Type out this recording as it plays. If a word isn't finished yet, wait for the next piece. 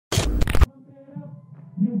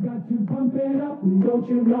You got to pump it up, don't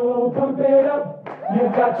you know? Pump it up. You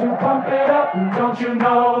got to pump it up, don't you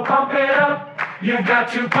know? Pump it up. You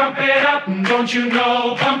got to pump it up, don't you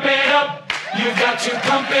know? Pump it up. You got to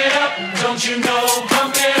pump it up, don't you know?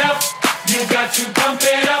 Pump it up. You got to pump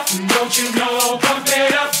it up, don't you know? Pump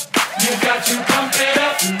it up. You got to pump it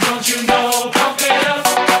up, don't you know? Pump it up.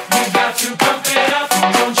 You got to pump it up,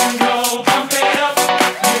 don't you know? Pump it up.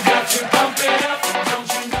 You got to pump it up, don't you know? Pump it up.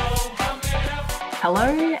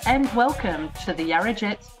 Hello and welcome to the Yarra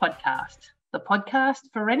Jets podcast, the podcast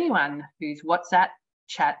for anyone whose WhatsApp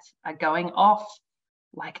chats are going off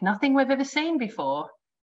like nothing we've ever seen before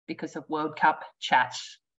because of World Cup chat.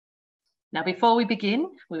 Now, before we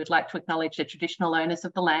begin, we would like to acknowledge the traditional owners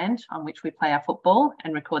of the land on which we play our football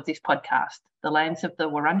and record this podcast, the lands of the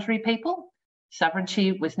Wurundjeri people.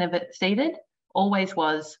 Sovereignty was never ceded, always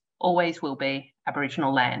was, always will be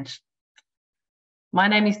Aboriginal land. My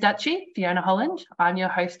name is Dutchy, Fiona Holland. I'm your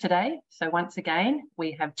host today. So once again,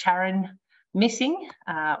 we have Charon missing,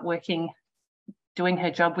 doing her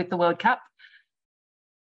job with the World Cup.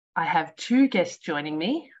 I have two guests joining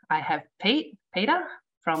me. I have Peter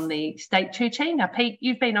from the State 2 team. Now, Pete,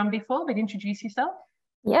 you've been on before, but introduce yourself.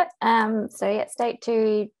 Yep. State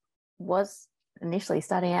 2 was initially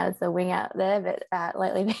starting out as the wing out there, but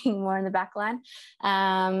lately being more in the back line.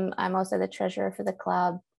 I'm also the treasurer for the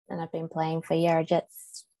club, and I've been playing for Yarra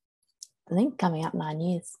Jets, I think coming up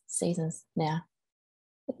 9 seasons now.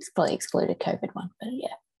 It's probably excluded COVID one, but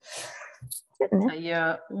yeah. So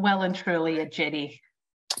you're well and truly a Jetty.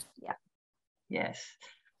 Yeah. Yes.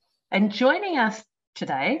 And joining us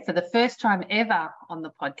today for the first time ever on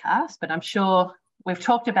the podcast, but I'm sure we've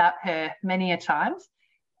talked about her many a times,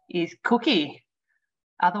 is Cookie,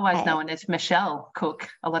 otherwise known as Michelle Cook.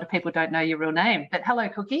 A lot of people don't know your real name, but hello,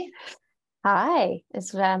 Cookie. Hi,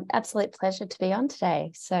 it's an absolute pleasure to be on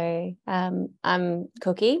today. So I'm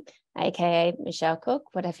Cookie, aka Michelle Cook,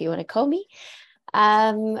 whatever you want to call me.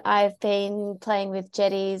 I've been playing with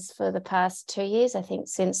Jetties for the past 2 years, I think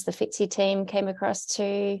since the Fitzy team came across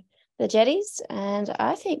to the Jetties, and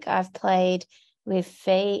I think I've played with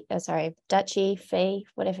Dutchy, Fee,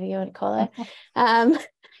 whatever you want to call her.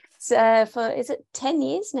 So is it 10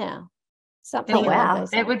 years now? Something along those lines.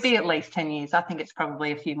 It would be at least 10 years. I think it's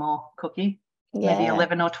probably a few more, Cookie. Yeah. Maybe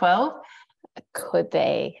 11 or 12. It could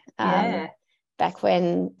be. Yeah. Back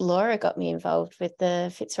when Laura got me involved with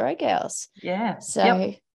the Fitzroy girls. Yeah.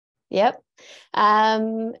 So, yep.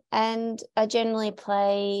 And I generally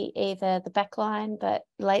play either the back line, but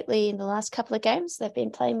lately in the last couple of games, they've been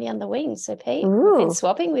playing me on the wing. So, Pete, we've been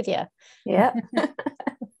swapping with you. Yeah.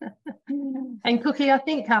 And Cookie, I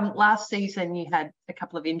think last season you had a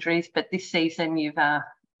couple of injuries, but this season we've had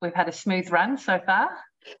a smooth run so far.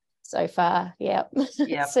 So far, yeah.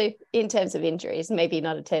 Yep. So in terms of injuries, maybe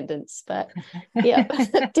not attendance, but yeah,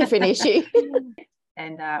 different issue.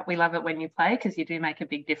 And we love it when you play because you do make a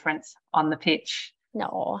big difference on the pitch.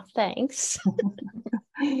 No, thanks.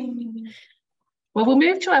 Well, we'll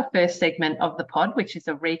move to our first segment of the pod, which is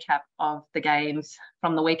a recap of the games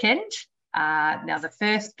from the weekend. Now, the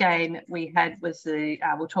first game we had was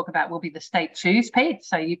will be the State 2s, Pete.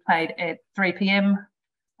 So you played at 3 p.m.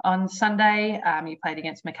 on Sunday. You played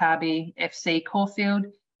against Maccabi FC Caulfield.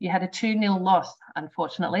 You had a 2-0 loss,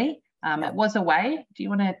 unfortunately. It was away. Do you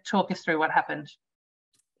want to talk us through what happened?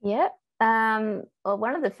 Yeah. Well,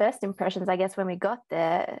 one of the first impressions, I guess, when we got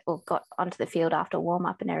there or got onto the field after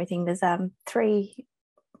warm-up and everything, there's we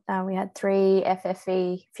had 3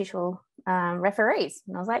 FFE official referees.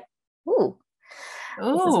 And I was like, ooh, this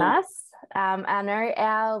is nice. I know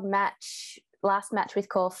our last match with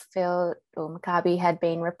Caulfield or Maccabi had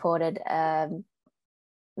been reported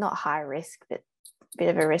not high risk, but a bit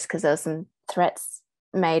of a risk because there were some threats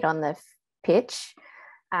made on the pitch.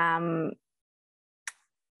 They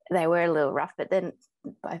were a little rough, but then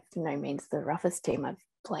by no means the roughest team I've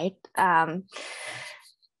played. Someone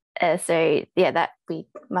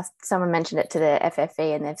mentioned it to the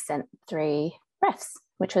FFE and they've sent 3 refs,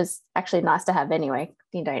 which was actually nice to have anyway.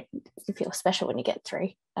 You feel special when you get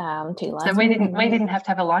 3. 2 lines. So we didn't have to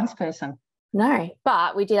have a lines person. No,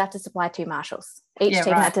 but we did have to supply 2 marshals. Each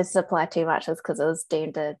team had to supply 2 marshals because it was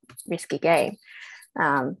deemed a risky game,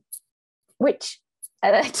 which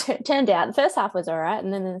turned out the first half was all right,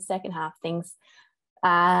 and then in the second half things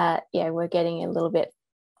were getting a little bit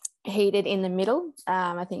heated in the middle.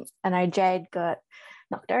 I know Jade got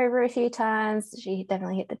knocked over a few times. She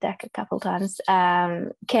definitely hit the deck a couple of times.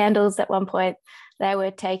 Candles at one point, they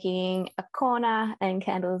were taking a corner and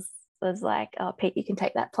Candles was like, oh, Pete, you can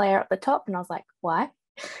take that player up the top. And I was like, why?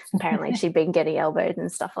 apparently she'd been getting elbowed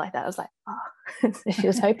and stuff like that. I was like, oh. So she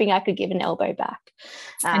was hoping I could give an elbow back.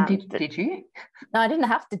 And did you? No, I didn't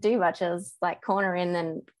have to do much. I was like corner in,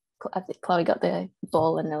 and I think Chloe got the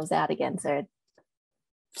ball and it was out again. So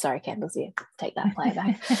sorry, Campbell's here. Take that play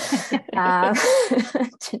back.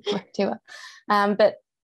 Didn't work too well. But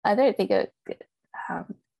I don't think it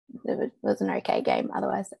was an okay game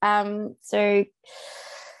otherwise. So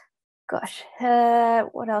gosh,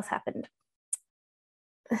 what else happened?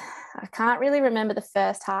 I can't really remember the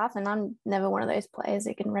first half, and I'm never one of those players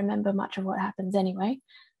who can remember much of what happens anyway.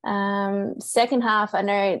 Second half,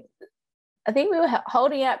 I think we were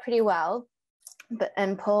holding out pretty well,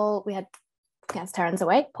 and Paul, we had against Terrans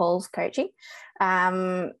away, Paul's coaching.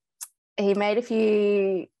 He made a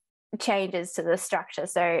few changes to the structure.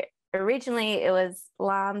 So originally it was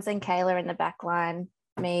Lance and Kayla in the back line,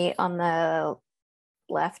 me on the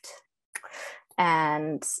left,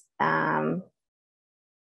 and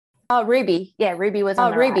Ruby. Yeah, Ruby was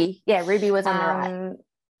on the right. Yeah, Ruby was on the right.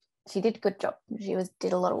 She did a good job. She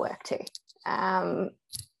did a lot of work too. And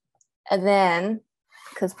then,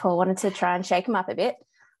 because Paul wanted to try and shake him up a bit,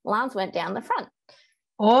 Lance went down the front.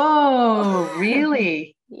 Oh,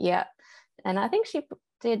 really? Yeah. And I think she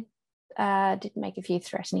did make a few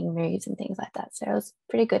threatening moves and things like that. So it was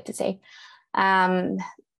pretty good to see. And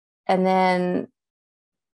then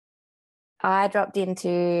I dropped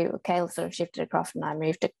into, Kayla sort of shifted across and I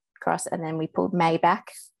moved across, and then we pulled May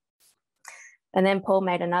back. And then Paul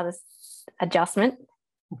made another adjustment,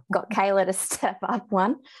 got Kayla to step up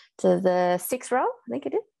one to the 6 role, I think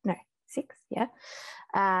it did. No, 6, yeah.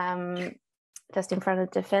 Just in front of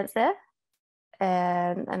the defence there.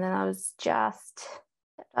 And then I was just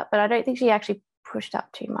up, but I don't think she actually pushed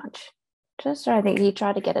up too much. I think he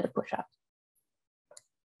tried to get her to push up.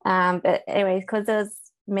 But anyways, because it was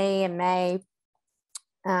me and May,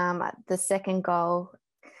 the second goal,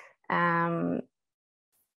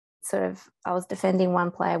 sort of I was defending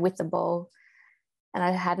one player with the ball and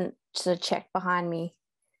I hadn't sort of checked behind me.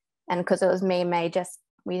 And because it was me and May,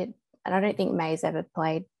 and I don't think May's ever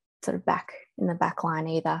played sort of back in the back line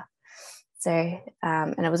either. So,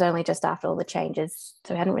 and it was only just after all the changes,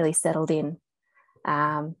 so we hadn't really settled in.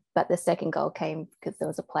 But the second goal came because there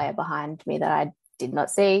was a player behind me that I did not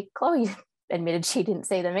see. Chloe admitted she didn't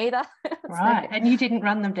see them either. Right. And you didn't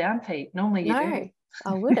run them down, Pete. Normally you do. No,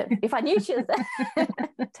 I would have. If I knew she was there.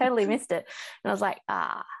 Totally missed it. And I was like,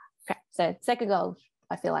 crap. So second goal,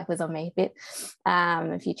 I feel like, was on me a bit.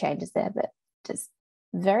 A few changes there, but just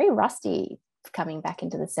very rusty coming back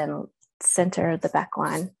into the centre of the back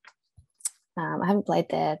line. I haven't played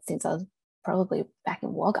there since I was probably back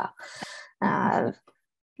in Wagga,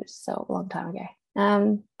 which is so a long time ago.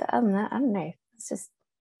 But other than that, I don't know. It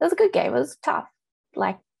was a good game. It was tough,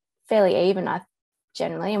 like fairly even,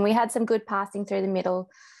 generally. And we had some good passing through the middle.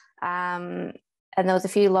 And there was a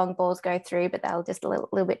few long balls go through, but they were just a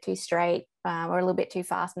little bit too straight or a little bit too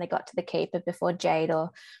fast, and they got to the keeper before Jade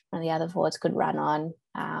or one of the other forwards could run on.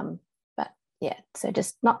 But yeah, so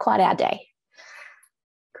just not quite our day.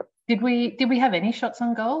 Did we have any shots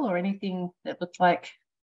on goal or anything that looked like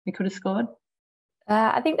we could have scored?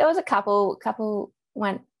 I think there was a couple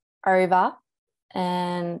went over,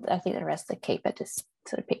 and I think the rest of the keeper just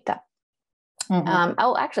sort of picked up.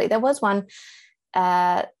 Mm-hmm. Actually, there was one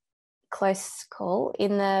close call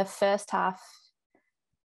in the first half.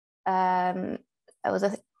 It was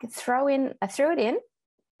a throw in. I threw it in,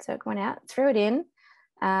 so it went out. Threw it in.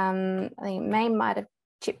 I think May might have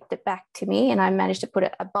chipped it back to me, and I managed to put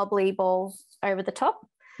a bobbly ball over the top.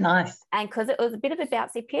 Nice. And because it was a bit of a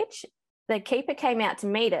bouncy pitch, the keeper came out to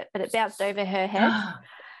meet it, but it bounced over her head.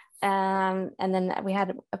 And then we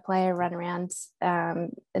had a player run around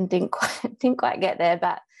and didn't quite get there,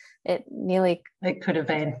 but it could have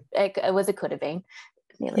been. It could have been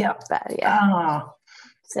nearly. Yeah. But yeah. Oh.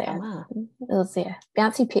 So it was,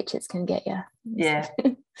 bouncy pitches can get you. Yeah.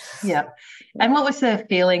 Yeah. And what was the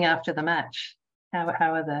feeling after the match? How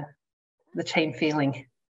are the team feeling?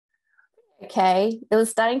 Okay. It was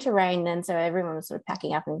starting to rain then, so everyone was sort of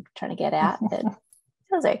packing up and trying to get out, but it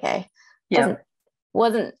was okay. Yeah.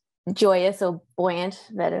 Wasn't joyous or buoyant,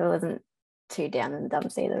 but it wasn't too down in the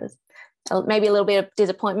dumps either. There was maybe a little bit of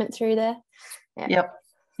disappointment through there. Yeah.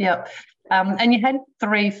 Yep. And you had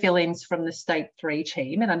 3 fill-ins from the State 3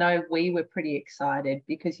 team, and I know we were pretty excited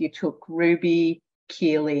because you took Ruby,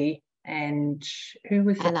 Keely, and who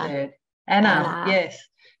was the third? Anna. Yes.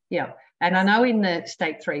 Yeah. And I know in the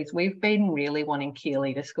State 3s, we've been really wanting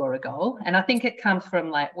Keely to score a goal. And I think it comes from,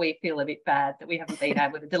 like, we feel a bit bad that we haven't been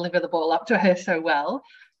able to deliver the ball up to her so well.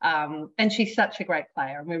 And she's such a great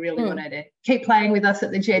player, and we really want her to keep playing with us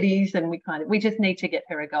at the Jetties, and we just need to get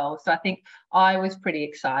her a goal. So I think I was pretty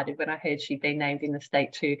excited when I heard she'd been named in the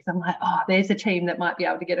state too, because I'm like, oh, there's a team that might be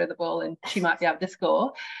able to get her the ball and she might be able to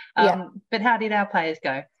score. But how did our players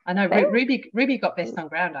go? I know Ruby got best on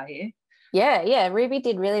ground, I hear. Yeah, Ruby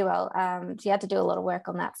did really well. She had to do a lot of work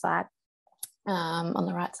on that side, on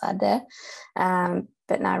the right side there.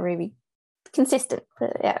 But no, Ruby consistent,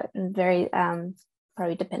 but yeah, very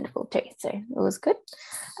probably dependable too. So it was good.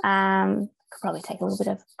 Could probably take a little bit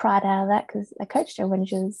of pride out of that because I coached her when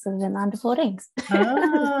she was sort of in the under 14s.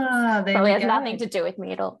 Probably has nothing to do with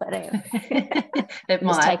me at all, but anyway. It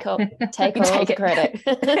might. Take all the credit.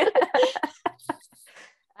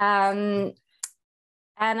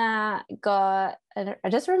 Anna got, I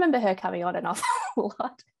just remember her coming on and off a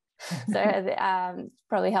lot. So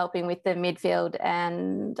probably helping with the midfield,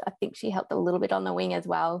 and I think she helped a little bit on the wing as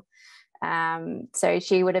well. So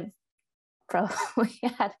she would have probably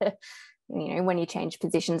had a, when you change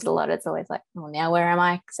positions a lot, it's always like, well, now where am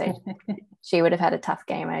I? So she would have had a tough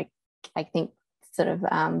game, I think, sort of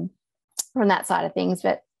from that side of things.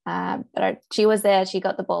 But she was there. She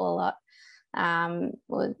got the ball a lot, and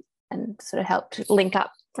sort of helped link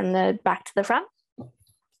up from the back to the front,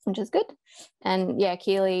 which is good. And yeah,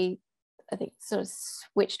 Keely, I think, sort of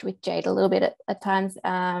switched with Jade a little bit at times.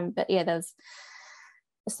 But yeah, there's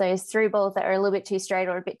those through balls that are a little bit too straight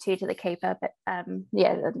or a bit too to the keeper. But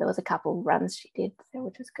yeah, there was a couple runs she did, so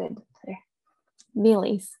which was good. So the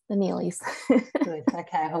Neelies. Good.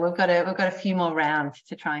 Okay. Well, we've got a few more rounds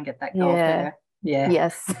to try and get that goal there. Yeah.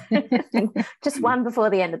 Yes. Just one before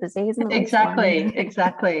the end of the season.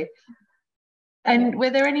 Exactly. And were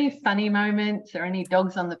there any funny moments or any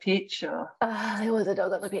dogs on the pitch? Or there was a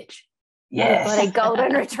dog on the pitch. Yes. Got a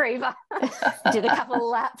golden retriever. Did a couple of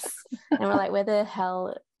laps, and we're like, where the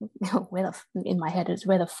hell? In my head is,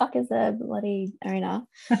 where the fuck is the bloody owner?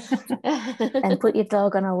 And put your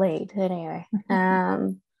dog on a lead anyway.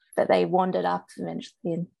 But they wandered up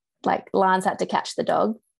eventually, and like Lance had to catch the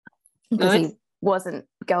dog because he wasn't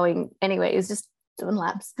going anywhere. He was just doing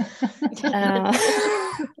laps. Yeah.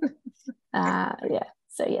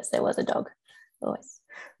 So yes, there was a dog. Always.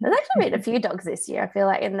 There's actually been a few dogs this year. I feel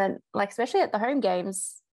like, and then like especially at the home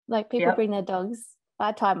games, like people bring their dogs.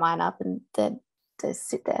 I tie mine up and they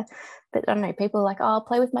sit there. But I don't know. People are like, oh, I'll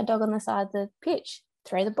play with my dog on the side of the pitch.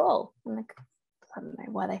 Throw the ball. I'm like, I don't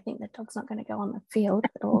know why they think the dog's not going to go on the field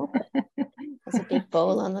at all. There's a big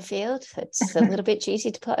ball on the field. It's a little bit cheesy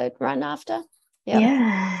to run after. Yep.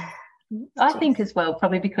 Yeah. I think as well,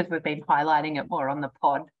 probably because we've been highlighting it more on the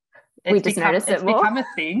pod. It's become a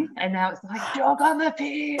thing, and now it's like dog on the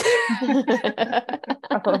pitch.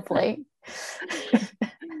 Probably.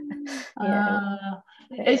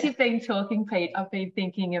 As you've been talking, Pete, I've been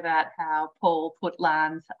thinking about how Paul put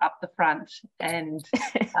Lance up the front, and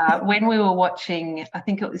when we were watching, I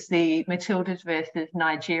think it was the Matildas versus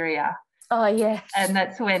Nigeria. Oh yeah. And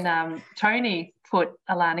that's when Tony put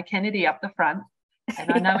Alana Kennedy up the front. And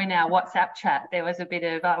I know in our WhatsApp chat there was a bit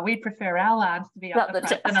of we'd prefer our Lance to be up the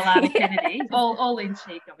front than Alana Kennedy. All in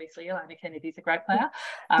cheek, obviously. Alana Kennedy's a great player,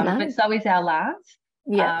 but so is our Lance.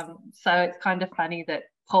 Yeah. So it's kind of funny that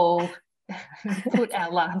Paul put our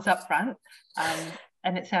Lance up front,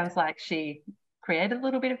 and it sounds like she created a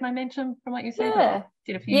little bit of momentum from what you said. Yeah.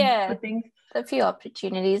 Did a few good things. A few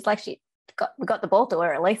opportunities. Like we got the ball to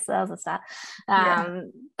her at least. So that was a start.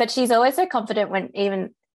 But she's always so confident when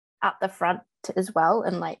even up the front as well,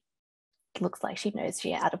 and like looks like she knows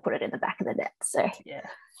how to put it in the back of the net. So yeah,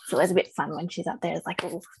 it's always a bit fun when she's up there. It's like,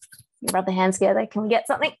 oh, rub the hands together. Can we get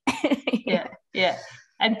something? Yeah.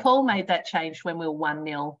 And Paul made that change when we were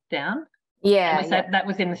 1-0 down. Yeah, that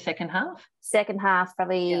was in the second half. Second half,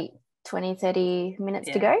 probably 20-30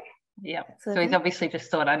 minutes to go. Yeah. So he's obviously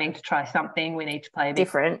just thought, I need to try something. We need to play a bit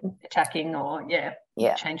different, attacking, or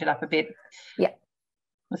change it up a bit. Yeah. It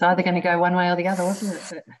was either going to go one way or the other, wasn't it?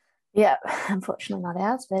 But... yeah, unfortunately not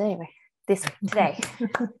ours, but anyway, today.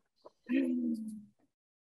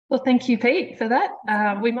 Well, thank you, Pete, for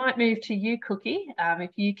that. We might move to you, Cookie,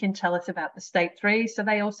 if you can tell us about the State 3. So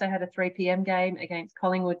they also had a 3 p.m. game against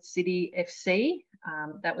Collingwood City FC.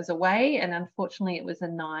 That was away, and unfortunately it was a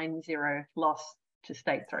 9-0 loss to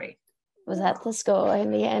State 3. Was that the score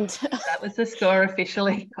in the end? That was the score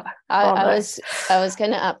officially. I was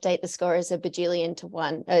going to update the score as a bajillion to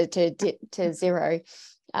 1 to 0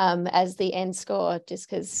 as the end score, just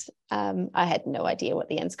because I had no idea what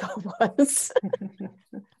the end score was.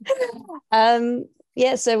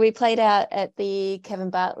 So we played out at the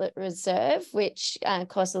Kevin Bartlett Reserve, which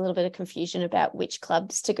caused a little bit of confusion about which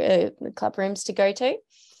club rooms to go to.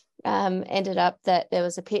 ended up that there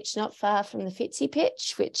was a pitch not far from the Fitzy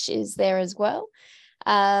pitch, which is there as well.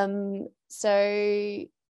 So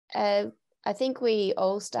I think we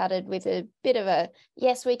all started with a bit of a,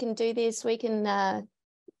 yes, we can do this. We can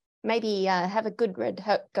maybe have a good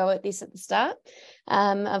go at this at the start.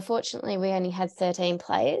 Unfortunately, we only had 13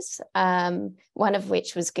 players, one of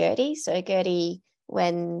which was Gertie. So Gertie,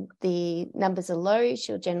 when the numbers are low,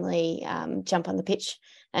 she'll generally jump on the pitch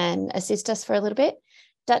and assist us for a little bit.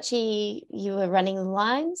 Dutchy, you were running the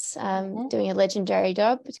lines, doing a legendary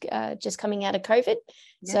job, just coming out of COVID.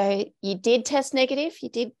 Yes. So you did test negative. You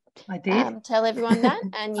did. I did. Tell everyone that.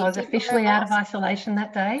 And I was officially out of isolation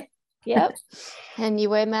that day. Yep. And you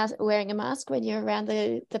were wearing a mask when you're around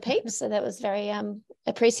the peeps. So that was very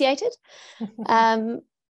appreciated. I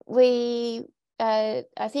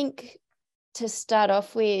think to start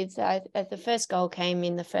off with, the first goal came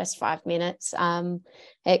in the first 5 minutes.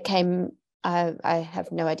 It came, I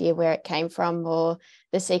have no idea where it came from or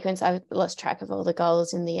the sequence. I lost track of all the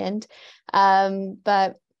goals in the end.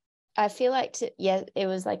 But I feel like, it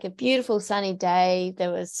was like a beautiful sunny day. There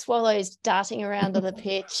was swallows darting around on the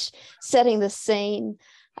pitch, setting the scene.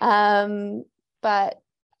 But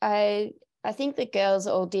I think the girls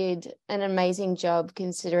all did an amazing job,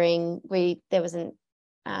 considering there wasn't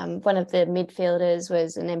one of the midfielders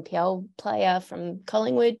was an NPL player from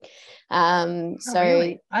Collingwood. So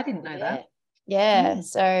really? I didn't know that. Yeah.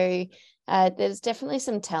 So there's definitely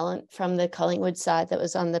some talent from the Collingwood side that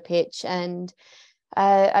was on the pitch. And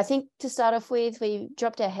I think to start off with, we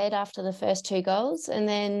dropped our head after the first 2 goals. And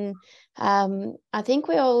then I think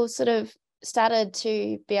we all sort of started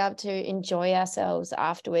to be able to enjoy ourselves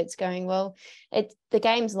afterwards, going, well, the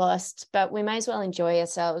game's lost, but we may as well enjoy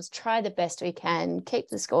ourselves, try the best we can, keep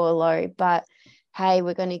the score low, but hey,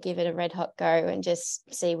 we're going to give it a red hot go and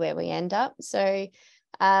just see where we end up. So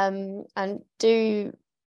and do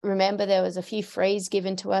remember there was a few frees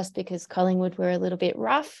given to us because Collingwood were a little bit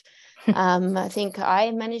rough. I think I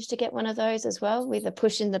managed to get one of those as well with a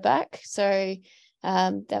push in the back. So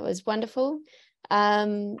that was wonderful.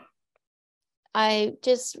 I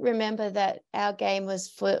just remember that our game was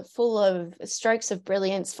full of strokes of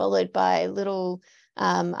brilliance followed by little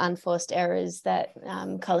unforced errors that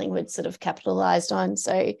Collingwood sort of capitalised on.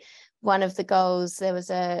 So one of the goals, there was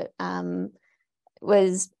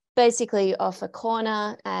was basically off a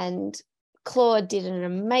corner, and Claude did an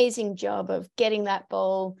amazing job of getting that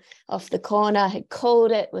ball off the corner, had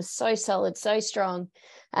called it, was so solid, so strong,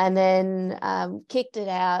 and then kicked it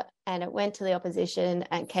out, and it went to the opposition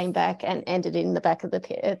and came back and ended in the back of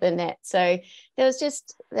the net. So there was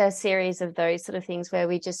just a series of those sort of things where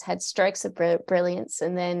we just had strokes of brilliance.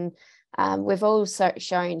 And then we've also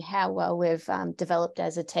shown how well we've developed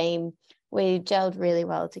as a team. We gelled really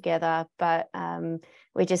well together, but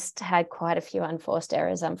we just had quite a few unforced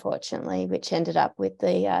errors, unfortunately, which ended up with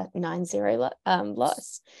the 9-0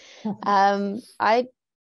 loss. I'm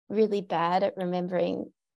really bad at remembering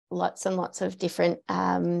lots and lots of different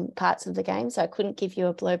parts of the game, so I couldn't give you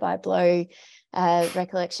a blow-by-blow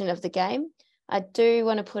recollection of the game. I do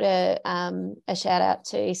want to put a shout out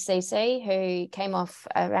to CC, who came off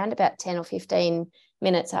around about 10 or 15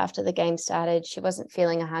 minutes after the game started. She wasn't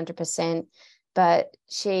feeling 100%, but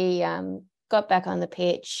she got back on the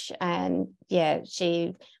pitch, and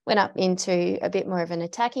she went up into a bit more of an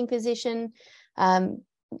attacking position,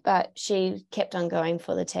 but she kept on going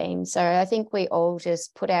for the team. So I think we all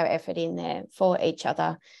just put our effort in there for each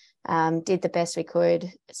other, did the best we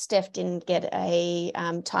could. Steph didn't get a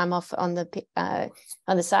time off on the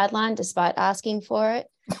sideline despite asking for it.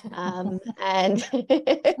 And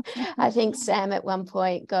I think Sam at one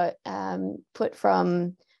point got put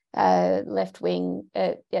from left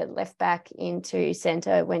back into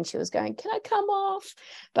centre when she was going, can I come off?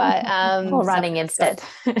 But or running instead.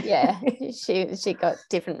 She got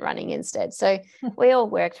different running instead. So we all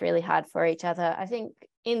worked really hard for each other. I think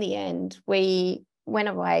in the end we went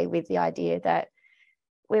away with the idea that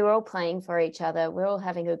we were all playing for each other. We're all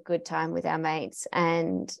having a good time with our mates.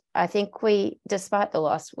 And I think despite the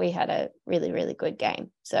loss, we had a really, really good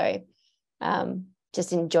game. So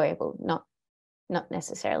just enjoyable, not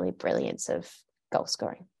necessarily brilliance of goal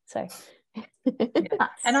scoring. So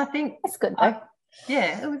and I think it's good though.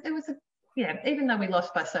 Even though we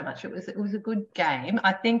lost by so much, it was a good game.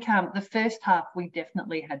 I think the first half we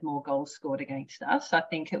definitely had more goals scored against us. I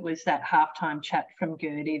think it was that halftime chat from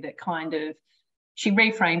Gertie that kind of, she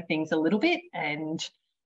reframed things a little bit and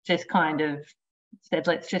just kind of said,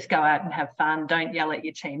 let's just go out and have fun. Don't yell at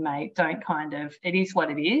your teammate. It is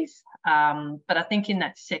what it is. But I think in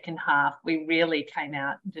that second half, we really came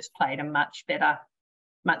out and just played a much better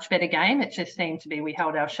game. It just seemed to be, we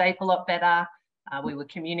held our shape a lot better. We were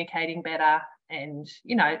communicating better, and,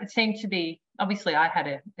 you know, it seemed to be, obviously I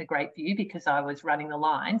had a great view because I was running the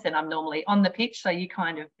lines and I'm normally on the pitch. So you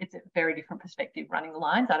kind of, it's a very different perspective running the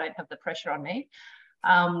lines. I don't have the pressure on me.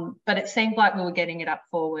 But it seemed like we were getting it up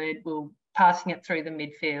forward. We were passing it through the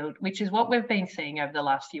midfield, which is what we've been seeing over the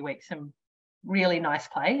last few weeks. Some really nice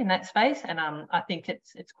play in that space. And I think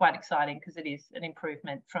it's quite exciting because it is an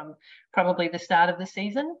improvement from probably the start of the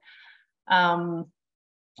season.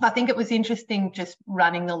 I think it was interesting just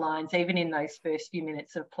running the lines, even in those first few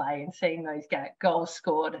minutes of play, and seeing those goals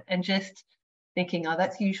scored and just thinking, oh,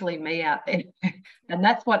 that's usually me out there. And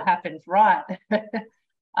that's what happens, right?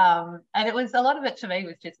 And it was, a lot of it to me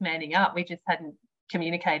was just manning up. We just hadn't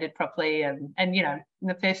communicated properly. And you know, in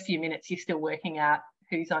the first few minutes, you're still working out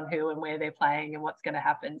who's on who and where they're playing and what's going to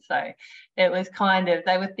happen. So it was kind of,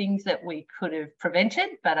 they were things that we could have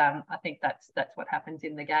prevented, but I think that's what happens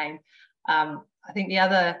in the game. I think the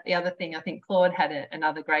other thing, I think Claude had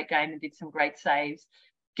another great game and did some great saves.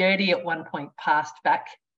 Gertie at one point passed back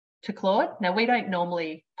to Claude. Now, we don't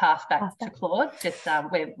normally pass back to Claude, just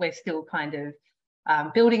we're still kind of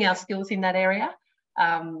building our skills in that area.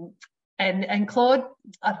 And Claude,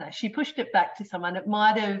 I don't know, she pushed it back to someone. It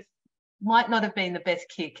might not have been the best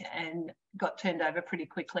kick and got turned over pretty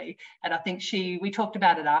quickly. And I think we talked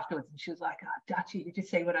about it afterwards, and she was like, oh, Dutchy, did you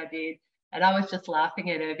see what I did? And I was just laughing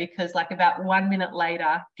at her because, like, about 1 minute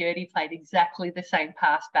later, Gertie played exactly the same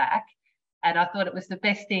pass back. And I thought it was the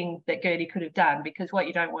best thing that Gertie could have done, because what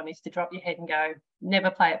you don't want is to drop your head and go,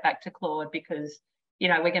 never play it back to Claude, because, you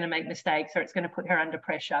know, we're going to make mistakes or it's going to put her under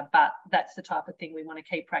pressure. But that's the type of thing we want to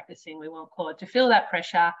keep practicing. We want Claude to feel that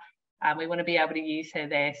pressure. We want to be able to use her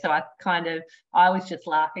there. So I was just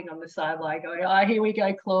laughing on the sideline going, oh, here we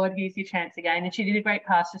go, Claude, here's your chance again. And she did a great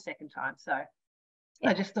pass the second time. So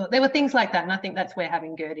I just thought there were things like that. And I think that's where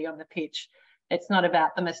having Gertie on the pitch, it's not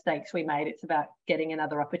about the mistakes we made. It's about getting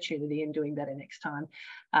another opportunity and doing better next time.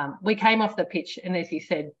 We came off the pitch, and as you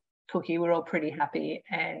said, Cookie, we're all pretty happy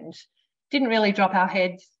and didn't really drop our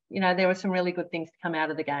heads. You know, there were some really good things to come out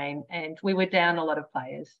of the game, and we were down a lot of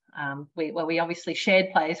players. We obviously shared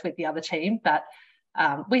players with the other team, but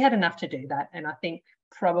we had enough to do that. And I think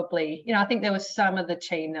probably, you know, I think there was some of the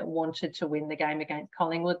team that wanted to win the game against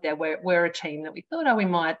Collingwood. There were a team that we thought, oh, we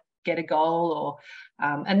might get a goal, or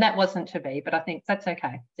and that wasn't to be. But I think that's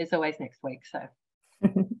okay. There's always next week. So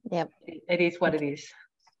yep, it is what it is.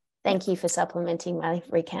 Thank you for supplementing my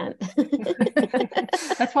recount.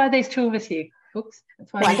 That's why there's two of us here. Oops,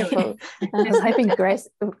 that's why. Wonderful. I was hoping Grace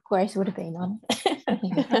would have been on.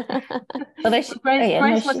 Although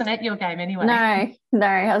Grace wasn't at your game anyway. No,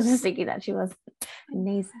 I was just thinking that she was.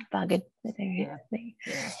 Knees buggered. Yeah.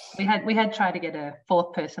 We had tried to get a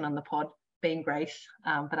fourth person on the pod, being Grace,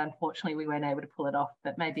 but unfortunately we weren't able to pull it off.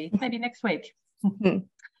 But maybe next week.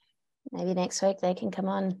 Maybe next week they can come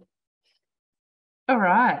on. All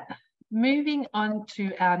right. Moving on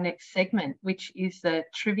to our next segment, which is the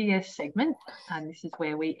trivia segment. And this is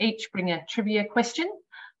where we each bring a trivia question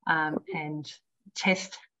and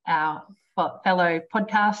test our fellow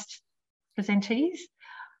podcast presentees.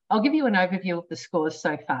 I'll give you an overview of the scores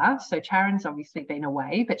so far. So Charon's obviously been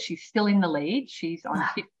away, but she's still in the lead. She's on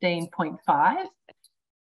 15.5.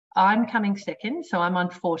 I'm coming second, so I'm on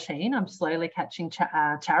 14. I'm slowly catching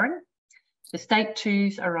Charon. The state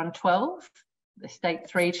twos are on 12. The state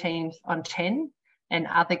three teams on 10, and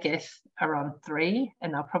other guests are on 3,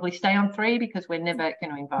 and they'll probably stay on 3 because we're never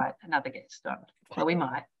going to invite another guest on. Well, we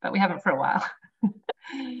might, but we haven't for a while.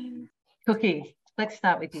 Cookie, let's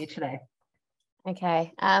start with you today.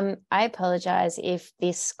 Okay. I apologise if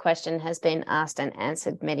this question has been asked and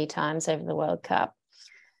answered many times over the World Cup,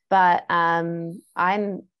 but I'm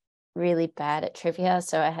really bad at trivia,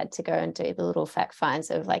 so I had to go and do the little fact finds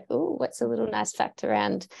of like, oh, what's a little nice fact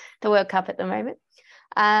around the World Cup at the moment.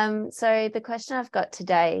 So the question I've got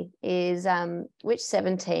today is which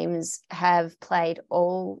 7 teams have played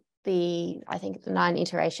all the 9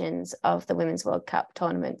 iterations of the Women's World Cup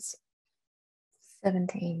tournaments? 7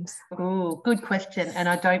 teams. Oh, good question. And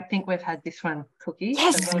I don't think we've had this one, Cookie.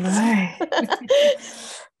 Yes, so no. I'm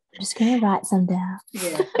just going to write some down.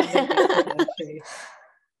 Yeah.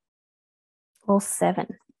 All 7.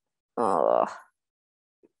 Oh,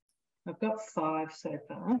 I've got 5 so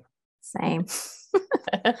far. Same.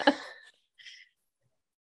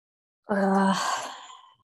 The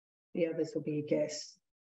others will be a guess.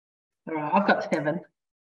 All right, I've got 7.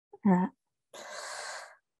 All right.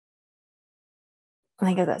 I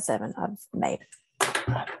think I've got 7. I've made it. Do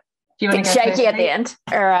you want to go shaky first, at the end?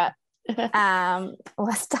 All right. Well,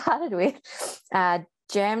 I started with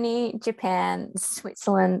Germany, Japan,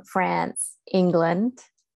 Switzerland, France, England,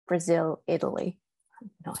 Brazil, Italy.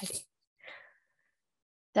 No idea.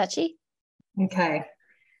 Dutchy? Okay.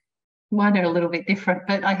 Mine are a little bit different,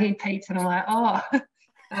 but I hear Pete's and I'm like, oh.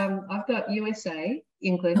 I've got USA,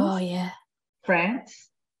 England, Oh, yeah. France,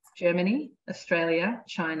 Germany, Australia,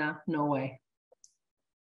 China, Norway.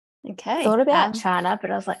 Okay. Thought about China, but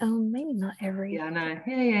I was like, oh, maybe not every. Yeah, I know.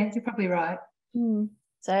 Yeah, you're probably right.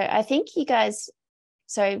 So I think you guys,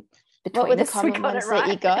 what Between were the us, we common got ones it that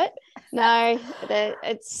you right. got? No,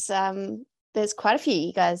 it's there's quite a few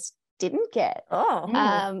you guys didn't get.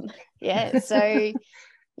 Oh. Yeah, so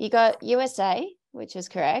you got USA, which is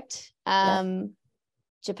correct.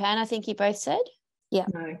 Japan, I think you both said. Yeah.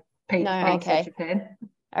 No, Pete No, okay. said Japan.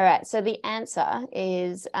 All right, so the answer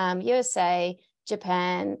is USA,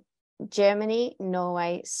 Japan, Germany,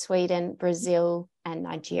 Norway, Sweden, Brazil, and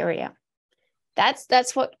Nigeria.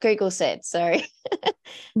 That's what Google said. So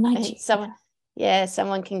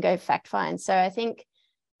someone can go fact find. So I think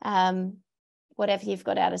whatever you've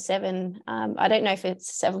got out of 7, I don't know if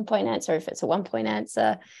it's a 7-point answer or if it's a 1-point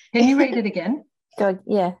answer. Can you read it again? Go,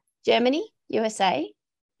 yeah. Germany, USA,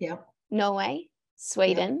 Norway,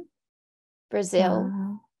 Sweden,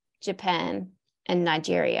 Brazil, Japan, and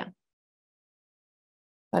Nigeria.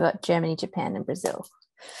 I got Germany, Japan, and Brazil.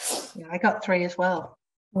 Yeah, I got 3 as well.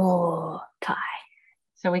 Oh, tie.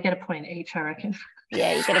 So we get a point each, I reckon.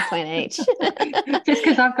 Yeah, you get a point each. Just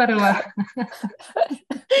because I've got to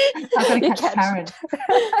catch Karen.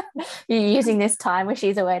 You're using this time where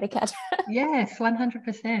she's away to catch her. Yes,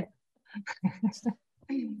 100%.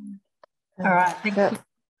 All right, good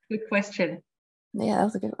question. Yeah, that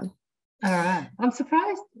was a good one. All right. I'm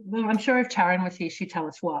surprised. Well, I'm sure if Sharon was here, she'd tell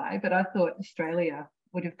us why, but I thought Australia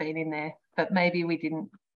would have been in there, but maybe we didn't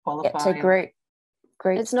qualify. It's a group.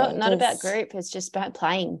 It's not about group, it's just about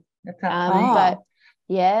playing. But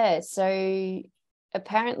yeah, so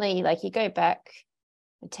apparently, like, you go back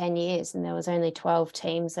 10 years and there was only 12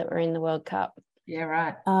 teams that were in the World Cup. Yeah,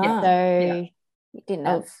 right. So you didn't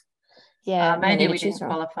have maybe we didn't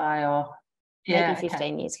qualify, or maybe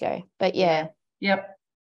 15 years ago. But Yep.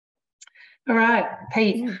 All right,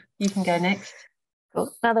 Pete, you can go next.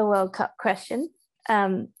 Cool. Another World Cup question.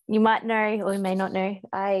 You might know, or you may not know,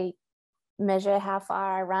 I measure how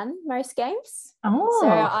far I run most games. So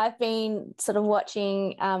I've been sort of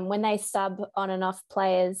watching when they sub on and off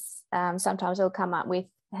players, sometimes they'll come up with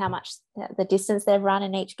how much the distance they've run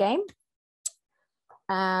in each game.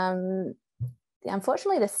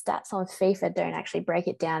 Unfortunately, the stats on FIFA don't actually break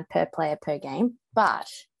it down per player per game,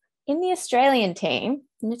 but in the Australian team,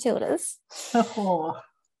 Matildas,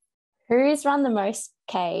 who's run the most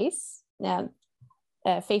Ks? Now,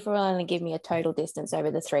 FIFA will only give me a total distance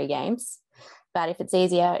over the 3 games, but if it's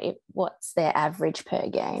easier, what's their average per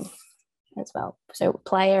game as well? So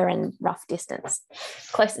player and rough distance,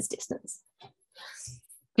 closest distance. Do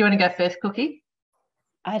you want to go first, Cookie?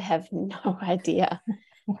 I'd have no idea.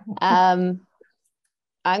 I'm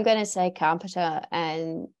going to say Carpenter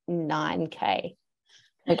and 9K.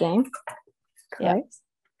 Per game. Yeah.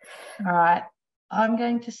 All right. I'm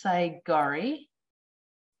going to say Gorry.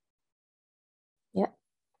 Yeah.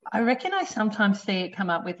 I reckon I sometimes see it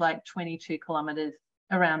come up with like 22 kilometres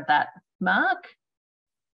around that mark.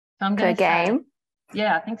 So I'm going per game.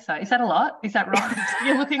 Yeah, I think so. Is that a lot? Is that right?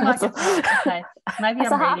 You're looking like it's right. Okay. Maybe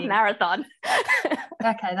that's I'm a reading. half marathon.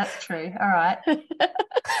 Okay, that's true. All right.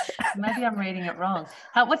 Maybe I'm reading it wrong.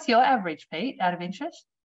 What's your average, Pete, out of interest?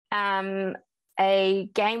 A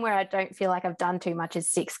game where I don't feel like I've done too much is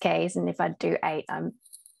 6Ks, and if I do 8, I'm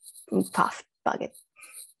puffed, buggered.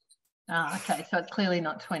 Oh, okay. So it's clearly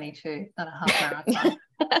not 22, not a half marathon.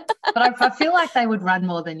 But I feel like they would run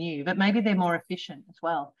more than you, but maybe they're more efficient as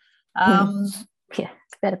well. Yeah,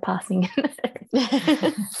 it's better passing.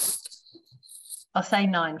 I'll say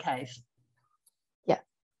 9Ks. Yeah.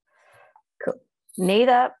 Cool.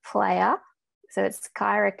 Neither player. So it's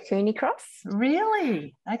Kyra Cooneycross.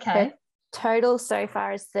 Really? Okay. Her total so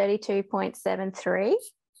far is 32.73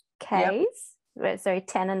 Ks. Yep. So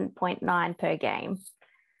 10.9 per game.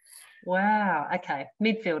 Wow. Okay.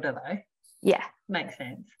 Midfielder though. Yeah. Makes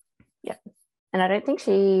sense. Yeah. And I don't think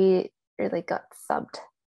she really got subbed.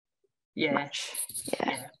 Yeah. Much.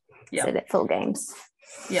 Yeah. Yep. So they're full games.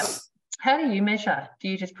 Yeah. How do you measure? Do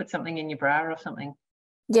you just put something in your bra or something?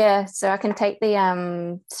 Yeah. So I can take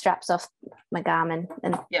the straps off my Garmin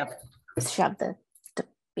and shove the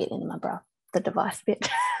bit in my bra, the device bit,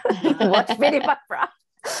 the watch bit in my bra.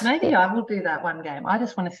 Maybe I will do that one game. I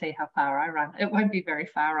just want to see how far I run. It won't be very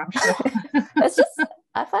far, I'm sure. It's just,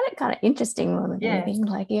 I find it kind of interesting more than anything.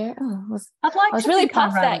 Like, I was really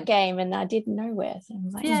past that game and I did nowhere. So I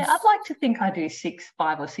was like, I'd like to think I do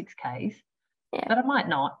 5 or 6Ks, but I might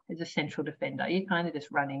not as a central defender. You're kind of just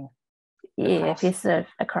running. Yeah, if you're sort of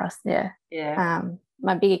across, Yeah.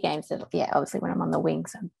 my bigger games are, obviously when I'm on the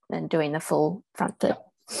wings and doing the full front to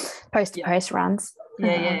post to post runs.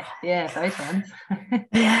 Yeah, those ones.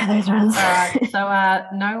 Yeah, those runs. All right,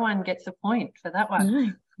 so no one gets a point for that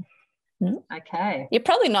one. No. Okay. You're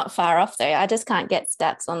probably not far off though. I just can't get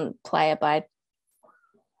stats on player by.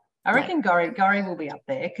 I reckon Gori will be up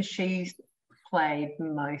there because she's played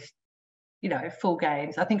most, full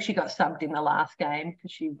games. I think she got subbed in the last game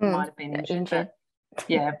because she might have been injured.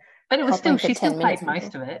 But it was she still played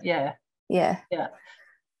most of it. Yeah.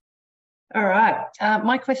 All right.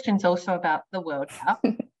 My question's also about the World Cup.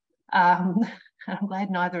 I'm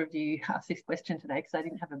glad neither of you asked this question today because I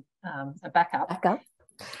didn't have a backup.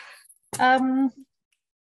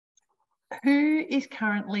 Who is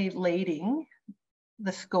currently leading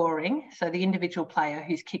the scoring? So the individual player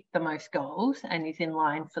who's kicked the most goals and is in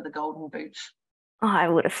line for the Golden Boot. Oh, I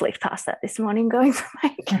would have flicked past that this morning going for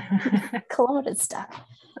my kilometre stat.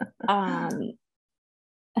 I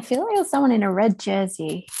feel like it was someone in a red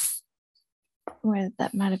jersey. Where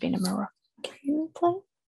that might have been a Moroccan player.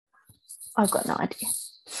 I've got no idea.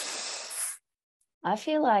 I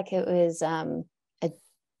feel like it was a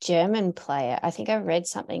German player. I think I read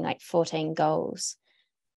something like 14 goals,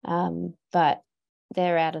 but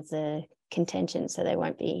they're out of the contention, so they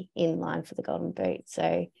won't be in line for the Golden Boot.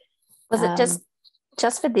 So, was it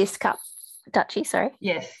just for this cup, Dutchy? Sorry.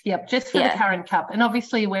 Yes. Yep. Just for the current cup, and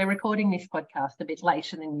obviously we're recording this podcast a bit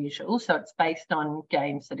later than usual, so it's based on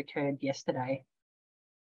games that occurred yesterday.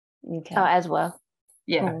 Okay. Oh, as well.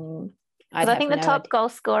 Yeah. I think the top goal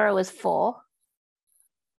scorer was 4,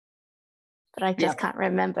 but I just can't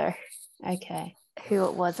remember. Okay. Who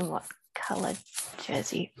it was and what coloured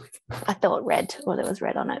jersey. I thought red, or there was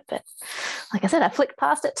red on it, but like I said, I flicked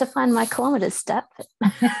past it to find my kilometres stat.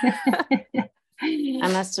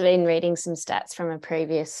 I must have been reading some stats from a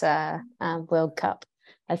previous World Cup,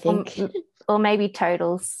 I think. Or maybe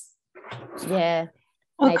totals. Yeah.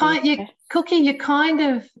 Well, Cookie, you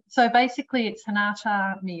so basically it's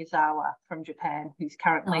Hinata Miyazawa from Japan who's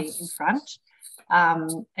currently in front,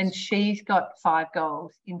 and she's got 5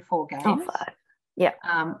 goals in 4 games. Oh, 5. Yeah.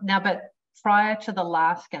 Now, but prior to the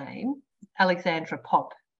last game, Alexandra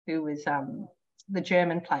Popp, who was the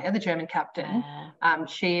German player, the German captain,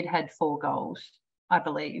 she had 4 goals, I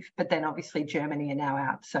believe, but then obviously Germany are now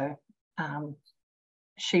out, so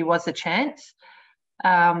she was a chance.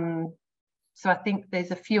 So I think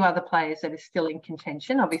there's a few other players that are still in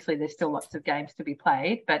contention. Obviously, there's still lots of games to be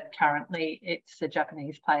played, but currently it's the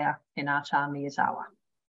Japanese player, Hinata Miyazawa.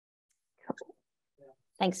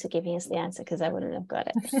 Thanks for giving us the answer because I wouldn't have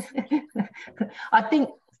got it. I think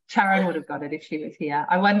Sharon would have got it if she was here.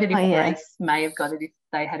 I wondered if Grace may have got it if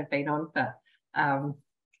they had been on, but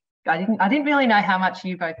I didn't really know how much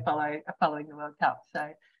you both are following the World Cup. So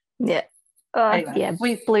yeah.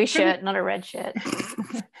 Anyway, blue shirt, not a red shirt.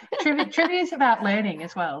 Trivia is about learning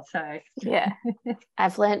as well. So yeah,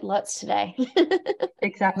 I've learned lots today.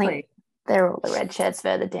 Exactly. They're all the red shirts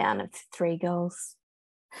further down of 3 goals.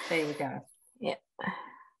 There you go. Yeah.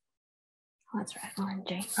 That's right, Lauren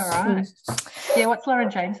James. All right. Yeah, what's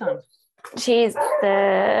Lauren James on? She's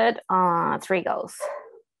third on 3 goals.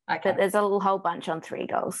 Okay. But there's a whole bunch on 3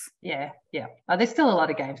 goals. Yeah. Oh, there's still a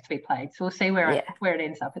lot of games to be played, so we'll see where it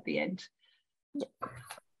ends up at the end. Yeah.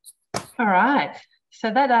 All right. So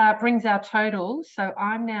that brings our total. So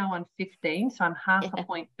I'm now on 15, so I'm half a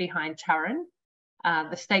point behind Taryn.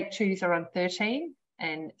 The state 2s are on 13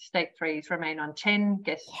 and state 3s remain on 10.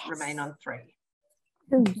 Guests remain on 3.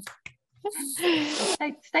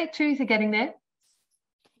 State 2s are getting there.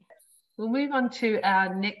 We'll move on to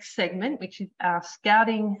our next segment, which is our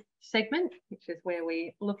scouting segment, which is where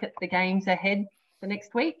we look at the games ahead for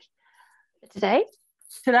next week. Today,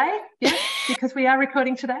 yeah, because we are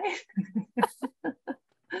recording today.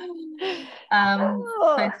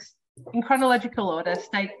 So in chronological order,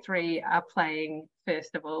 state 3 are playing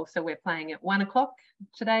first of all. So we're playing at 1 o'clock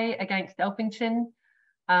today against Elphington.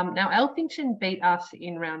 Now, Elphington beat us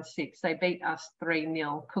in round 6. They beat us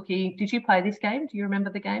 3-0. Cookie, did you play this game? Do you remember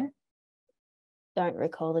the game? Don't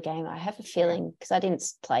recall the game. I have a feeling because I didn't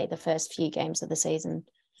play the first few games of the season.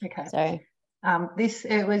 Okay. So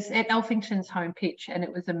it was at Elphington's home pitch, and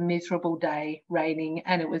it was a miserable day, raining,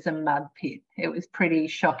 and it was a mud pit. It was pretty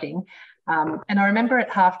shocking. And I remember at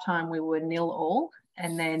halftime we were 0-0,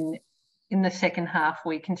 and then in the second half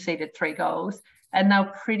we conceded 3 goals, and they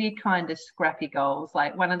were pretty kind of scrappy goals,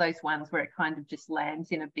 like one of those ones where it kind of just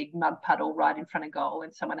lands in a big mud puddle right in front of goal,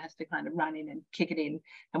 and someone has to kind of run in and kick it in,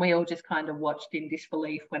 and we all just kind of watched in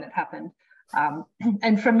disbelief when it happened.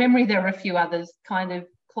 And from memory, there were a few others kind of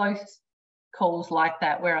close calls like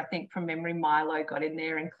that, where I think from memory Milo got in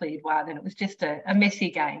there and cleared one, and it was just a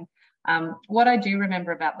messy game. What I do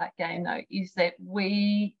remember about that game, though, is that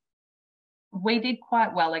we did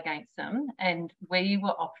quite well against them, and we were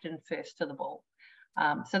often first to the ball.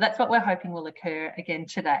 So that's what we're hoping will occur again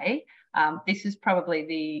today. This is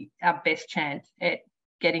probably our best chance at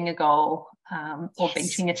getting a goal or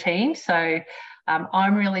beating a team. So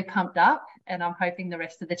I'm really pumped up, and I'm hoping the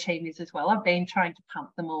rest of the team is as well. I've been trying to pump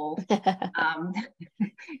them all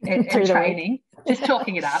in training, just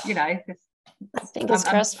talking it up, Just, fingers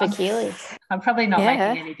crossed for Keely. I'm probably not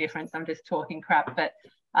making any difference. I'm just talking crap. But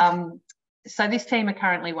so this team are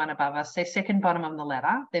currently one above us. They're second bottom on the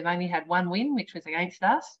ladder. They've only had one win, which was against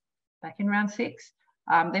us back in round 6.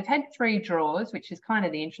 They've had 3 draws, which is kind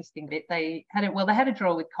of the interesting bit. They had a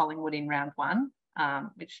draw with Collingwood in round 1,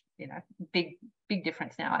 which, big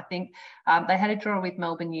difference now, I think. They had a draw with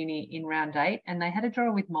Melbourne Uni in round 8, and they had a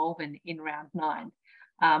draw with Malvern in round 9.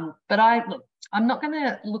 But I'm not going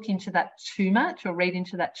to look into that too much or read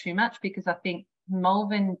into that too much, because I think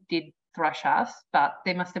Malvern did thrush us, but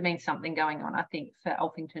there must have been something going on, I think, for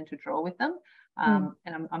Alphington to draw with them. And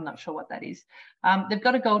I'm not sure what that is. They've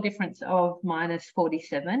got a goal difference of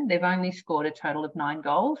 -47. They've only scored a total of 9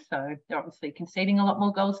 goals, so they're obviously conceding a lot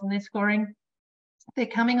more goals than they're scoring. They're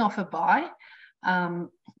coming off a bye, and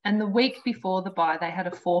the week before the bye, they had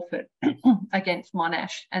a forfeit against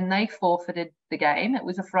Monash, and they forfeited the game. It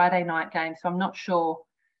was a Friday night game, so I'm not sure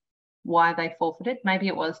why they forfeited. Maybe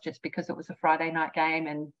it was just because it was a Friday night game,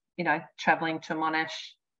 and travelling to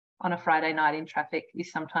Monash on a Friday night in traffic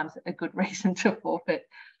is sometimes a good reason to forfeit.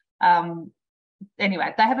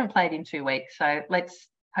 Anyway, they haven't played in 2 weeks, so let's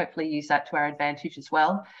hopefully use that to our advantage as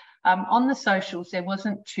well. On the socials, there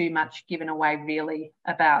wasn't too much given away really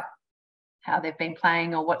about how they've been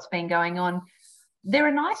playing or what's been going on. They're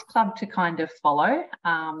a nice club to kind of follow.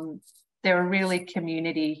 They're a really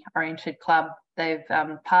community-oriented club. They've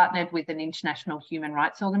partnered with an international human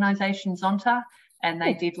rights organisation, Zonta, and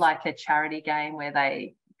they did like a charity game where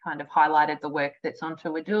they kind of highlighted the work that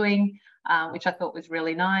Zonta were doing, which I thought was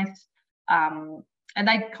really nice. And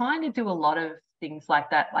they kind of do a lot of things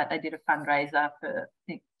like that. Like they did a fundraiser for, I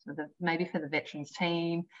think, maybe for the veterans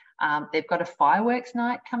team. They've got a fireworks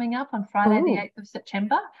night coming up on Friday, the 8th of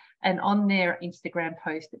September. And on their Instagram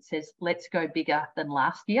post, it says, "Let's go bigger than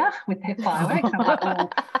last year," with their fireworks. I'm like,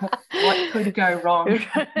 what could go wrong?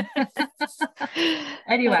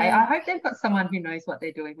 Anyway, I hope they've got someone who knows what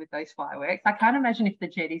they're doing with those fireworks. I can't imagine if the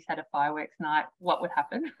Jetties had a fireworks night, what would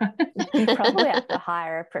happen? You probably have to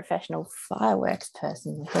hire a professional fireworks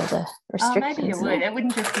person with all the restrictions. Maybe you would. It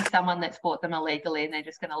wouldn't just be someone that's bought them illegally and they're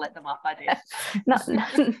just going to let them off, I guess.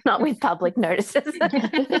 not with public notices.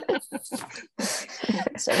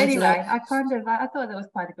 So anyway, I thought that was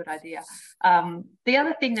quite a good idea. The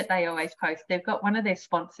other thing that they always post, they've got one of their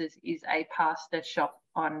sponsors is a pasta shop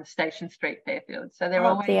on Station Street, Fairfield. So they're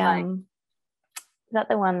always is that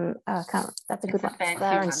the one? That's a good one.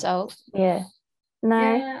 Flour and salt. Yeah. No.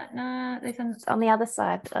 Yeah, no. There's on the other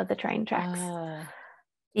side of the train tracks.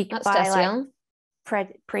 You can That's buy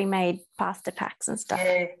pre-made pasta packs and stuff.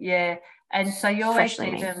 Yeah. And so you always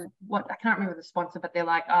see them, I can't remember the sponsor, but they're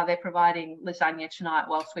like, they're providing lasagna tonight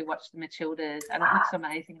whilst we watch the Matildas, and it looks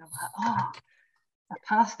amazing. And I'm like, a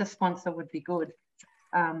pasta sponsor would be good.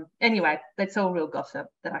 Anyway, that's all real gossip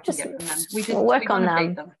that I can get from them. We'll work on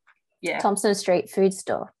them. Yeah. Thompson Street Food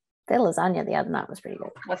Store. Their lasagna the other night was pretty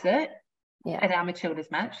good. Was it? Yeah. At our Matildas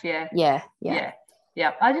match, yeah. Yeah.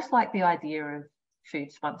 I just like the idea of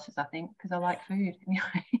food sponsors, I think, because I like food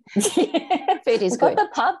anyway. Food is good.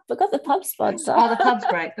 We've got the pub sponsor. The pub's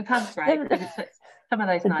great. But it's some of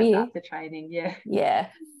those nights after training, Yeah.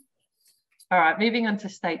 All right, moving on to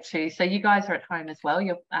state 2. So you guys are at home as well.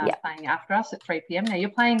 You're playing after us at 3 p.m. Now you're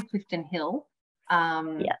playing Clifton Hill.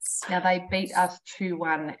 Yes. Now they beat us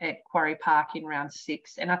 2-1 at Quarry Park in round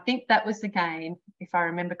 6, and I think that was the game, if I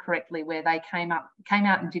remember correctly, where they came out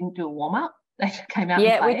and didn't do a warm up. They just came out.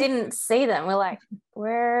 Yeah, we didn't see them. We're like,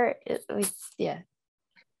 a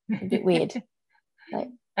bit weird. Like,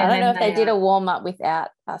 I don't know if they did a warm up without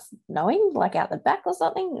us knowing, like out the back or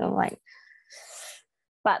something. I'm like,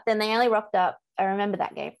 but then they only rocked up. I remember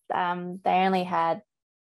that game. They only had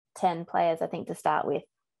 10 players, I think, to start with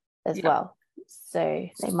as well. So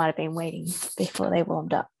they might have been waiting before they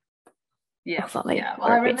warmed up. Yeah. Well,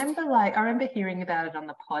 I remember hearing about it on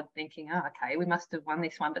the pod, thinking, okay, we must have won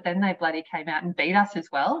this one. But then they bloody came out and beat us as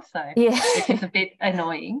well. So which is a bit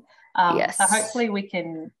annoying. So hopefully we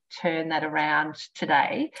can turn that around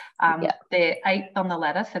today. They're 8th on the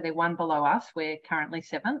ladder, so they're 1 below us. We're currently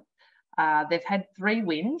 7th. They've had 3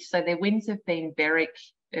 wins. So their wins have been Berwick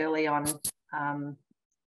early on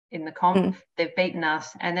in the comp. They've beaten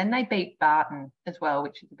us, and then they beat Barton as well,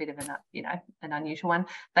 which is a bit of an unusual one.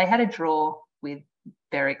 They had a draw with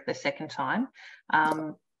Berwick the second time.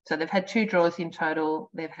 So they've had 2 draws in total.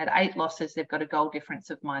 They've had 8 losses. They've got a goal difference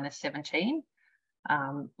of -17.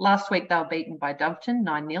 Last week they were beaten by Doveton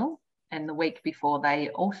 9-0, and the week before they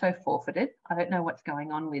also forfeited. I don't know what's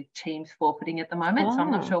going on with teams forfeiting at the moment, so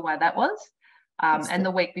I'm not sure why that was. And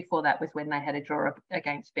the week before that was when they had a draw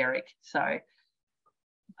against Berwick. So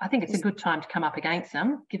I think it's a good time to come up against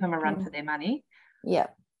them, give them a run for their money. Yeah.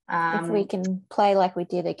 If we can play like we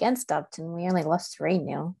did against Doveton, we only lost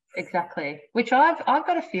 3-0. Exactly. Which I've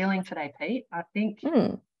got a feeling today, Pete. I think,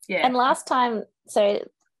 yeah. And last time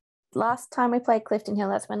we played Clifton Hill,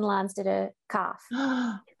 that's when Lance did a calf.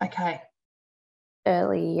 Okay.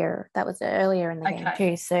 Earlier. That was earlier in the game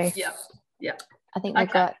too. So yeah. I think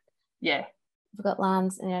we've got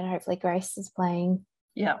Lance, and then hopefully Grace is playing.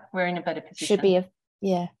 Yeah, we're in a better position. Should be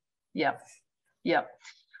Yeah.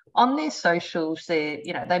 On their socials, they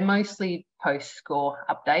mostly post score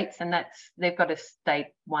updates, and they've got a state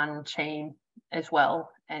 1 team as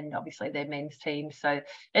well, and obviously their men's team. So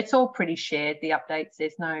it's all pretty shared, the updates.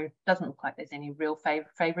 Doesn't look like there's any real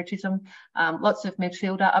favoritism. Lots of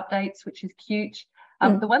midfielder updates, which is cute.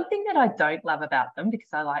 The one thing that I don't love about them,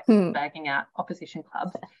 because I like bagging out opposition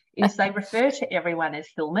clubs, is they refer to everyone as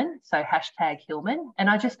Hillman, so #Hillman, and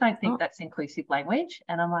I just don't think that's inclusive language.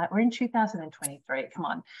 And I'm like, we're in 2023, come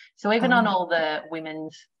on. So even on all the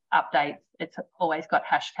women's updates, it's always got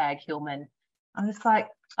 #Hillman. I'm just like,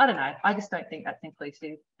 I don't know, I just don't think that's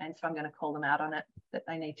inclusive, and so I'm going to call them out on it, that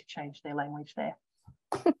they need to change their language there.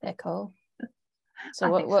 They're cool. So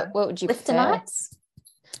what would you prefer? Cliftonites?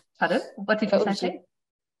 Pardon? What did you say?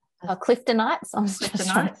 Cliftonites.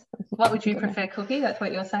 Cliftonites. What would you prefer, Cookie? That's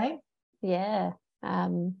what you're saying? Yeah.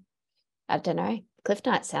 I don't know.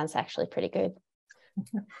 Cliftonites sounds actually pretty good.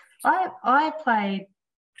 I played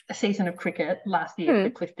a season of cricket last year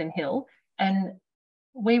for Clifton Hill, and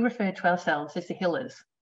we refer to ourselves as the Hillers.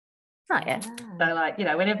 Oh, yeah.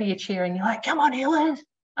 So, whenever you're cheering, you're like, come on, Hillers.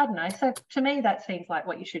 I don't know. So to me, that seems like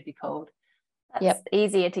what you should be called. That's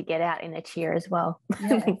easier to get out in a cheer as well.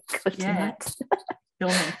 Yeah.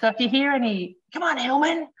 Hillman. So if you hear any, come on,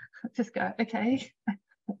 Hillman, just go, okay.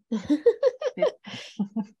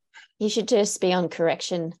 You should just be on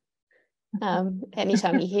correction.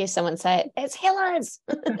 Anytime you hear someone say it, it's Hillers.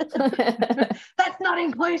 That's not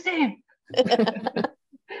inclusive.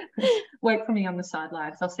 Wait for me on the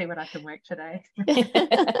sidelines. I'll see what I can work today.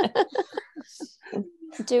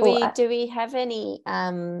 Do we have any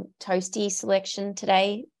toasty selection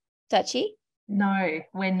today, Dutchy? No,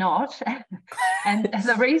 we're not. And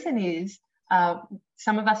the reason is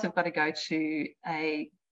some of us have got to go to a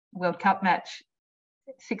World Cup match,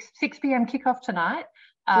 6 p.m. kickoff tonight,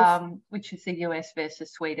 which is the US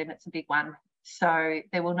versus Sweden. It's a big one. So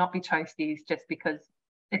there will not be toasties, just because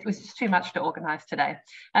it was just too much to organise today.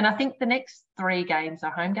 And I think the next 3 games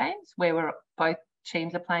are home games, where both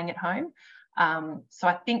teams are playing at home. So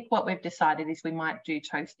I think what we've decided is we might do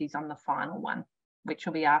toasties on the final one, which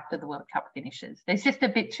will be after the World Cup finishes. There's just a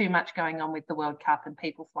bit too much going on with the World Cup and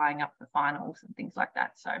people flying up for finals and things like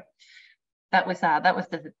that. So that was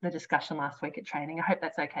the discussion last week at training. I hope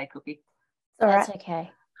that's okay, Cookie. That's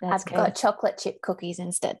okay. I've got chocolate chip cookies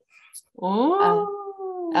instead. Ooh.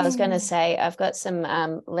 I was going to say, I've got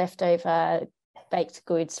some leftover baked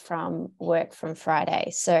goods from work from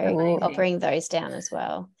Friday, so I'll bring those down as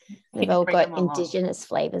well. They've all got Indigenous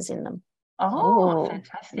flavours in them. Oh,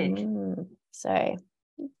 fantastic. So,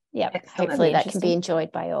 yeah, Excellent. hopefully that can be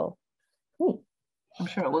enjoyed by all. I'm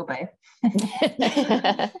sure it will be.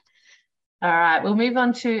 All right, we'll move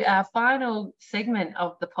on to our final segment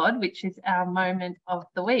of the pod, which is our moment of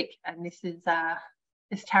the week. And this is,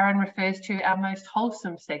 as Taryn refers to, our most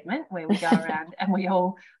wholesome segment, where we go around and we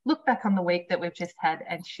all look back on the week that we've just had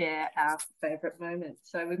and share our favourite moments.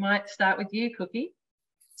 So we might start with you, Cookie.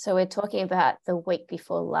 So we're talking about the week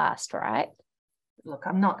before last, right? Look,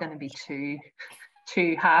 I'm not going to be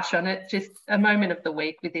too harsh on it. Just a moment of the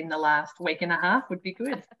week within the last week and a half would be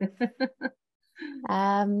good.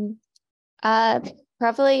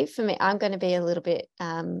 Probably for me, I'm going to be a little bit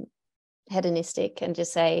hedonistic and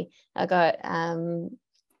just say I got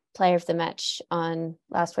player of the match on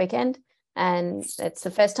last weekend, and it's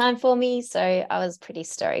the first time for me, so I was pretty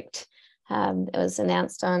stoked. It was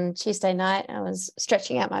announced on Tuesday night. I was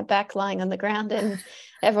stretching out my back, lying on the ground, and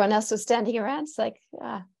everyone else was standing around. It's like,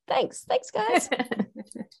 thanks guys.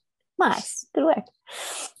 Nice, good work.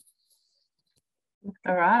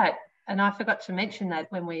 All right. And I forgot to mention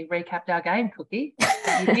that when we recapped our game, Cookie.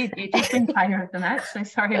 You did win player of the match, so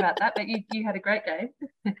sorry about that, but you had a great game.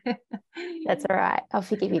 That's all right. I'll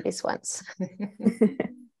forgive you this once.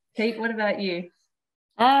 Pete, what about you?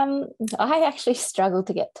 I actually struggled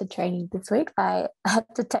to get to training this week. I had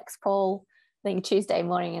to text Paul, I think Tuesday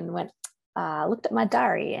morning, and went, looked at my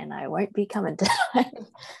diary and I won't be coming tonight.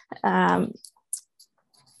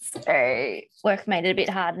 So work made it a bit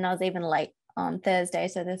hard, and I was even late on Thursday.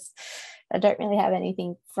 So I don't really have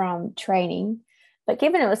anything from training. But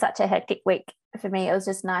given it was such a hectic week for me, it was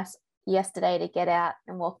just nice yesterday to get out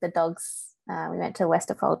and walk the dogs. We went to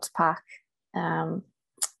Westerfolds Park.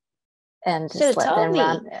 And just let them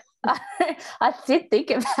run. I did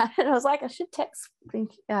think about it. I was like, I should text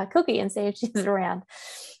Cookie and see if she's around,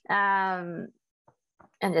 and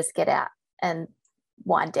just get out and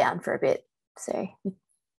wind down for a bit. So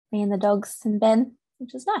me and the dogs and Ben,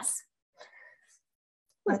 which was nice.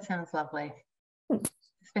 That sounds lovely,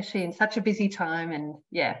 especially in such a busy time. And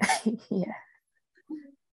yeah.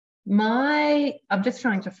 I'm just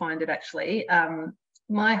trying to find it actually.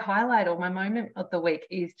 My highlight or my moment of the week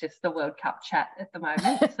is just the World Cup chat at the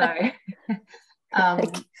moment. So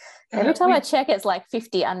every time I check, it's like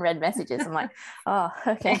 50 unread messages. I'm like, oh,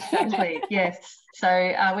 okay. Exactly, yes.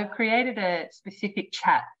 So we've created a specific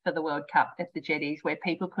chat for the World Cup at the Jetties where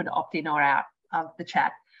people could opt in or out of the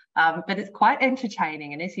chat. But it's quite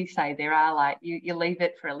entertaining. And as you say, there are like, you leave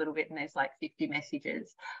it for a little bit and there's like 50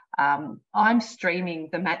 messages. I'm streaming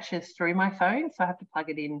the matches through my phone, so I have to plug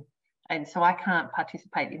it in. And so I can't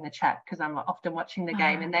participate in the chat because I'm often watching the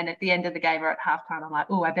game. And then at the end of the game or at halftime, I'm like,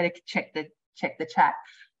 oh, I better check the chat.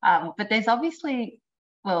 But there's obviously,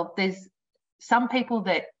 there's some people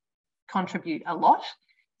that contribute a lot.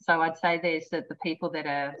 So I'd say there's the people that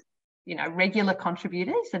are, regular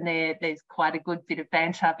contributors, and there's quite a good bit of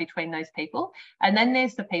banter between those people. And then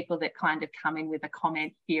there's the people that kind of come in with a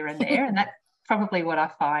comment here and there. And that's probably what I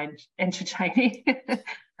find entertaining.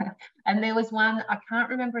 And there was one, I can't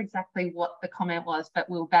remember exactly what the comment was, but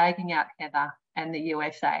we were bagging out Heather and the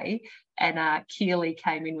USA, and Keely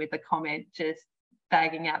came in with a comment just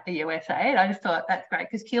bagging out the USA. And I just thought that's great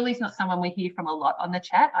because Keely's not someone we hear from a lot on the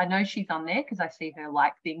chat. I know she's on there because I see her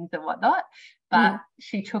like things and whatnot, but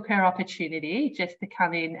she took her opportunity just to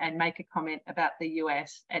come in and make a comment about the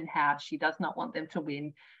US and how she does not want them to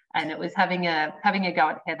win. And it was having a go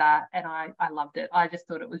at Heather, and I loved it. I just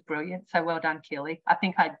thought it was brilliant. So well done, Keely. I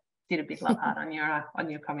think I did a big love heart on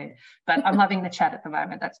your comment, but I'm loving the chat at the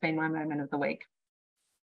moment. That's been my moment of the week.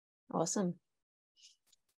 Awesome.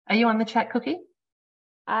 Are you on the chat, Cookie?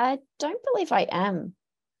 I don't believe I am.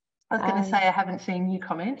 I was going to say I haven't seen you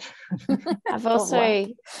comment. I'm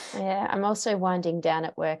also winding down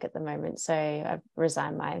at work at the moment, so I've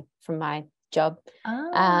resigned from my job.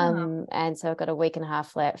 And so I've got a week and a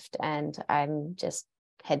half left, and I'm just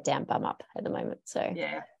head down, bum up at the moment. So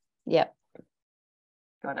yep.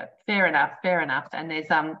 Got it. Fair enough. And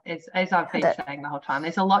there's as I've been saying the whole time,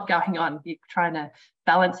 there's a lot going on. You're trying to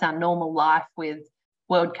balance our normal life with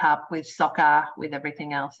World Cup, with soccer, with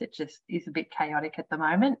everything else. It just is a bit chaotic at the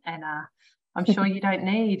moment, and I'm sure you don't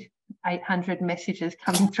need 800 messages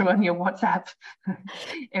coming through on your WhatsApp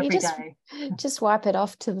every day. Just wipe it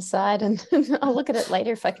off to the side, and I'll look at it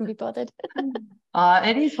later if I can be bothered.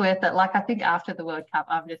 It is worth it. Like, I think after the World Cup,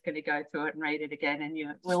 I'm just going to go through it and read it again, and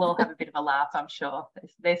we'll all have a bit of a laugh, I'm sure.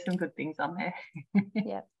 There's some good things on there.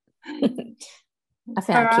 Yep. I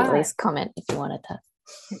found Keely's comment if you wanted to.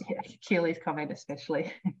 Yeah, Keely's comment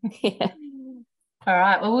especially. Yeah. All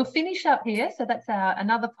right, well, we'll finish up here. So that's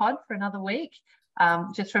another pod for another week.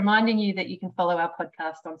 Just reminding you that you can follow our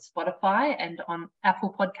podcast on Spotify and on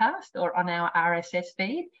Apple Podcast or on our RSS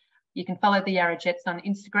feed. You can follow the Yarra Jets on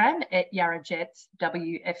Instagram at Yarra Jets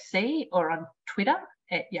WFC or on Twitter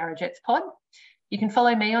at Yarra Jets Pod. You can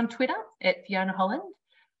follow me on Twitter at Fiona Holland.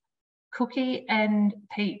 Cookie and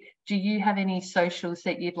Pete, do you have any socials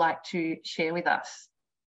that you'd like to share with us?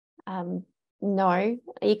 No,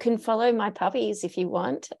 you can follow my puppies if you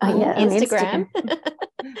want on Instagram.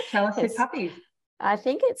 Tell us your puppies. I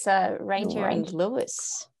think it's Ranger and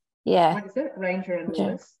Lewis. Yeah. What is it? Ranger and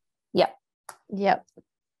Lewis? Yep.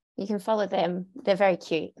 You can follow them. They're very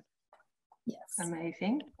cute. Yes.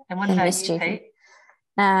 Amazing. And what about you, Pete?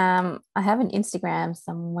 I have an Instagram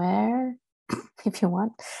somewhere if you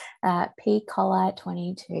want.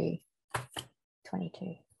 pcolli22.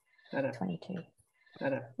 22. Got it. 22.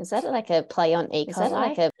 Got it. Is that like a play on E.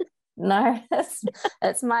 coli? No,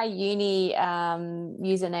 that's my uni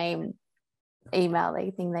username email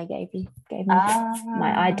thing they gave me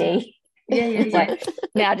my ID. Yeah.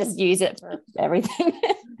 Now just use it for everything.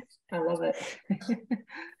 I love it.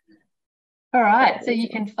 All right, so you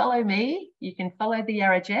can follow me, you can follow the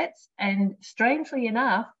Yarra Jets, and strangely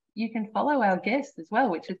enough, you can follow our guests as well,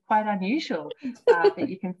 which is quite unusual. But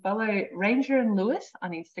you can follow Ranger and Lewis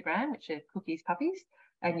on Instagram, which are Cookies Puppies,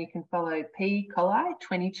 and you can follow P Colli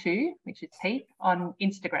 22, which is Pete, on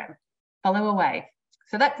Instagram. Follow away.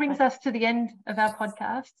 So that brings us to the end of our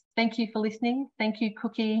podcast. Thank you for listening. Thank you,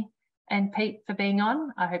 Cookie and Pete, for being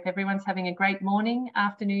on. I hope everyone's having a great morning,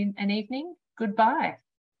 afternoon, and evening. Goodbye.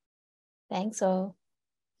 Thanks all.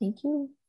 Thank you.